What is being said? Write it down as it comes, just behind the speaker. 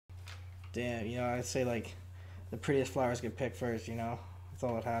Damn, I'd say like the prettiest flowers get picked first. That's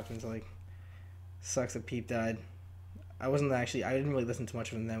all that happens. Like, sucks that Peep died. I didn't really listen to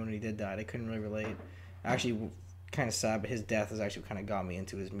much of him then when he did die. I couldn't really relate. Actually, kind of sad, but his death has actually kind of got me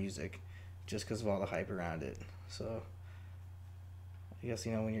into his music, just because of all the hype around it. So, I guess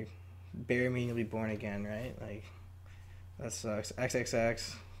when you bury me, you'll be born again, right? Like, that sucks.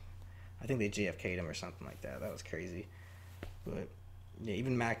 XXX, I think they JFK'd him or something like that. That was crazy. But yeah,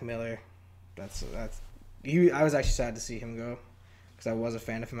 even Mac Miller, I was actually sad to see him go, because I was a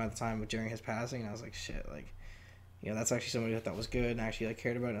fan of him at the time. But during his passing, I was like, shit, like, that's actually somebody I thought was good and actually like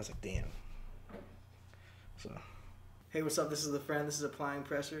cared about it. And I was like, damn. So, hey, what's up? This is The Friend. This is Applying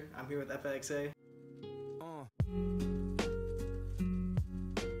Pressure. I'm here with Effxayy.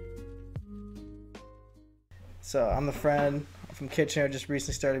 So I'm The Friend. I'm from Kitchener. Just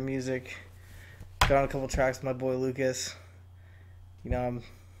recently started music. Got on a couple tracks with my boy Lucas. I'm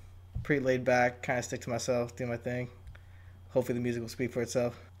pretty laid back. Kind of stick to myself, do my thing. Hopefully the music will speak for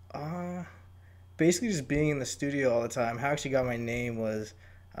itself. Basically just being in the studio all the time. How I actually got my name was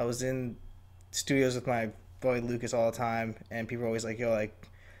I was in studios with my boy Lucas all the time, and people were always like, yo, like,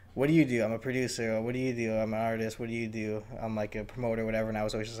 what do you do? I'm a producer. Or, what do you do? I'm an artist. What do you do? I'm like a promoter, whatever. And I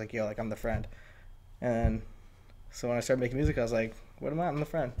was always just like, yo, like, I'm The Friend. And so when I started making music, I was like, what am I? I'm The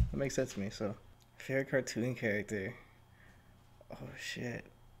Friend. That makes sense to me. So, favorite cartoon character. Oh, shit.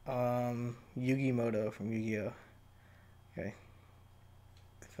 Yugi Moto from Yu-Gi-Oh! Okay.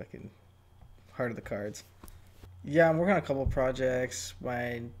 Fucking Heart of the Cards. Yeah, I'm working on a couple of projects.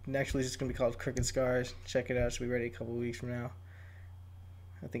 My next release is gonna be called Crooked Scars. Check it out. Should be ready a couple of weeks from now.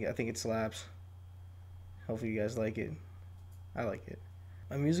 I think it slaps. Hopefully you guys like it. I like it.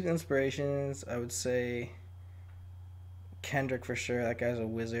 My musical inspirations, I would say Kendrick for sure. That guy's a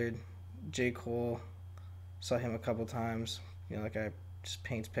wizard. J. Cole, saw him a couple times. That guy just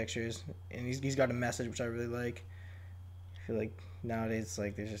paints pictures, and he's got a message which I really like. I feel like nowadays,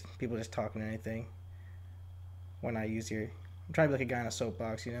 like, there's just people just talking anything. Why not use your... I'm trying to be like a guy in a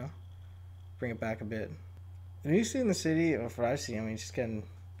soapbox, Bring it back a bit. The music scene in the city, or what I see, just getting...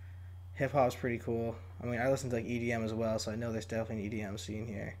 Hip-hop's pretty cool. I listen to, like, EDM as well, so I know there's definitely an EDM scene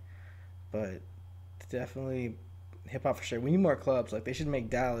here. But definitely hip-hop for sure. We need more clubs. Like, they should make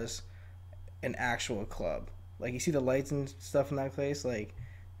Dallas an actual club. Like, you see the lights and stuff in that place? Like,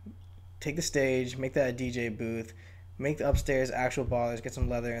 take the stage, make that a DJ booth, make the upstairs actual ballers, get some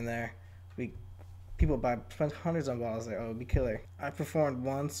leather in there. People spend hundreds on bottles there. Oh, it'd be killer. I performed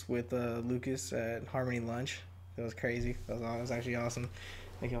once with Lucas at Harmony Lunch. That was crazy. That was actually awesome.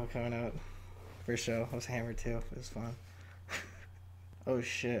 Thank y'all coming out for a show. I was hammered too. It was fun. Oh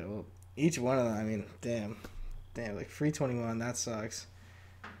shit. Well, each one of them. Damn. Like Free 21. That sucks.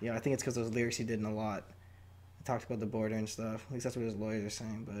 I think it's because those lyrics he did in a lot. He talked about the border and stuff. At least that's what his lawyers are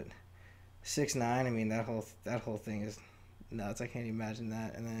saying. But 6ix9ine. That whole thing is nuts. I can't even imagine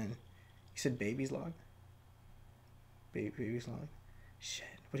that. And then. You said Baby's Log? Baby's Log? Shit.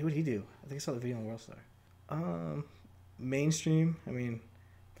 What did he do? I think I saw the video on Worldstar. Mainstream.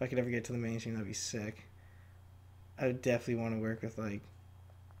 If I could ever get to the mainstream, that'd be sick. I would definitely want to work with, get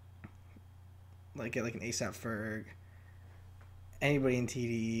an ASAP Ferg. Anybody in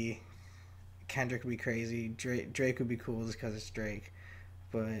TDE. Kendrick would be crazy. Drake would be cool just because it's Drake.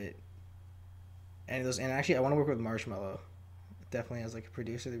 But any of those. And actually, I want to work with Marshmello. Definitely as, a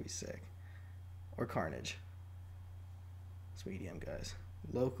producer, that'd be sick. Or Carnage. Some EDM guys.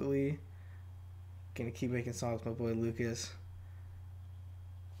 Locally, gonna keep making songs with my boy Lucas.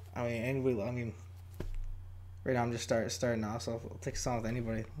 Anybody. Right now I'm just starting off, so I'll take a song with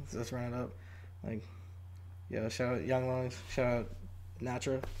anybody. Let's run it up. Shout out Young Lungs. Shout out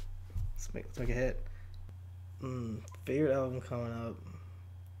Natra. Let's make a hit. Favorite album coming up.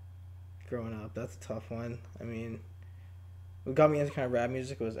 Growing up, that's a tough one. What got me into kind of rap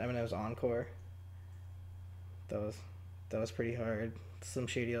music was Eminem's Encore. That was pretty hard. Slim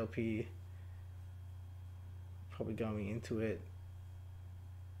Shady LP probably got me into it.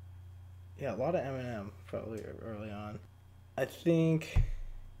 Yeah, a lot of Eminem probably early on. I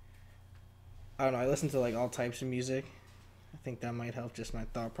don't know, I listen to all types of music. I think that might help just my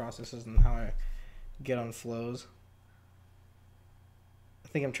thought processes and how I get on flows. I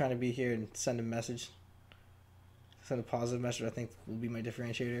think I'm trying to be here and send a message. Send a positive message, I think, will be my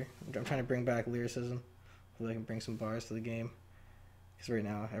differentiator. I'm trying to bring back lyricism. Hopefully I can bring some bars to the game. Because right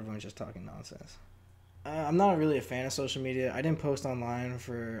now, everyone's just talking nonsense. I'm not really a fan of social media. I didn't post online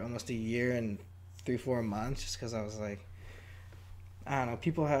for almost a year and 3-4 months just because I was like, I don't know,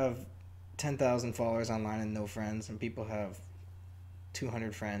 people have 10,000 followers online and no friends, and people have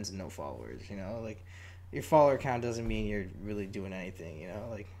 200 friends and no followers, your follower count doesn't mean you're really doing anything, you know?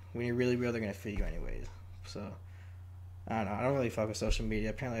 Like, when you're really real, they're going to fit you anyways. So, I don't know. I don't really fuck with social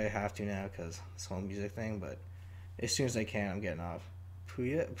media. Apparently I have to now because this whole music thing, but as soon as I can, I'm getting off.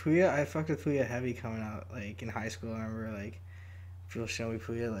 Puya, I fucked with Puya heavy coming out, like, in high school. I remember, like, people showing me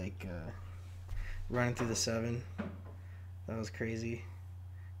Puya, like, running through the 7. That was crazy.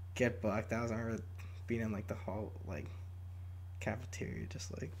 Get Bucked. I remember being in, like, the hall, like, cafeteria,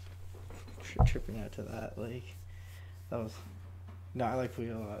 just, like, tripping out to that. Like, that was... No, I like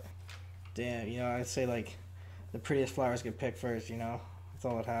Puya a lot. Damn, you know, I'd say, like, the prettiest flowers get picked first, you know? That's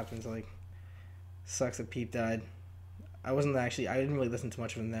all that happens. Like, sucks that Peep died. I didn't really listen to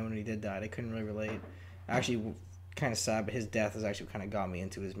much of him then when he did die. I couldn't really relate. Actually, kind of sad, but his death has actually kind of got me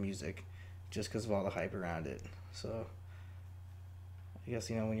into his music just because of all the hype around it. So, I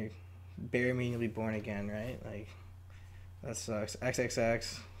guess, you know, when you're bury me and you'll be born again, right? Like, that sucks.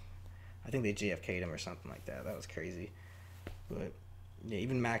 XXX, I think they JFK'd him or something like that. That was crazy. But, yeah,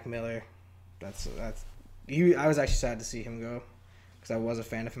 even Mac Miller, I was actually sad to see him go because I was a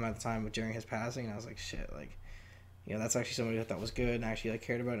fan of him at the time during his passing, and I was like, shit, like, you know, that's actually somebody I thought was good and actually, like,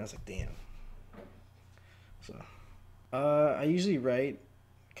 cared about it, and I was like, damn. So, I usually write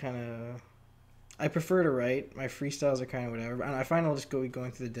I prefer to write. My freestyles are kind of whatever, and I find I'll just go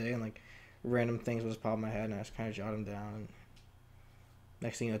going through the day and, like, random things will just pop in my head, and I just kind of jot them down, and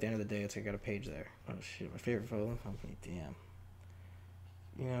next thing you know, at the end of the day, it's like I got a page there. Oh, shit, my favorite photo company, damn.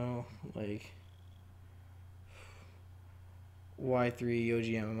 You know, like, Y3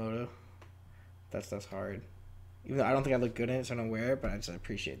 Yoji Yamamoto. That stuff's hard. Even though I don't think I look good in it, so I don't wear it, but I just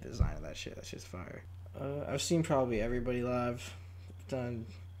appreciate the design of that shit. That shit's fire. I've seen probably everybody live. I've done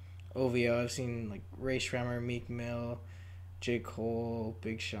OVO. I've seen, like, Ray Shremmer, Meek Mill, J. Cole,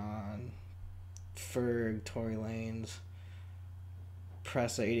 Big Sean, Ferg, Tory Lanez,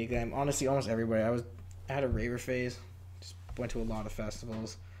 Pressa, 80 Glam. Honestly, almost everybody. I had a raver phase. Just went to a lot of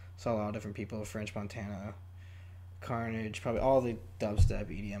festivals. Saw a lot of different people. French Montana, Carnage, probably all the dubstep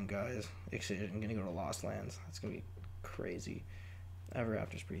EDM guys. XXXtentacion, I'm gonna go to Lost Lands. That's gonna be crazy. Ever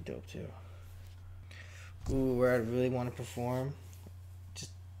After's pretty dope too. Ooh, where I really want to perform,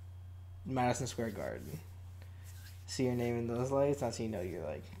 just Madison Square Garden. See your name in those lights, that's how you know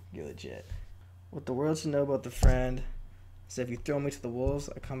you're legit. What the world should know about the friend is if you throw me to the wolves,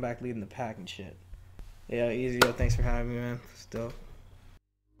 I come back leading the pack and shit. Yeah, easy. Yo, thanks for having me, man. Still.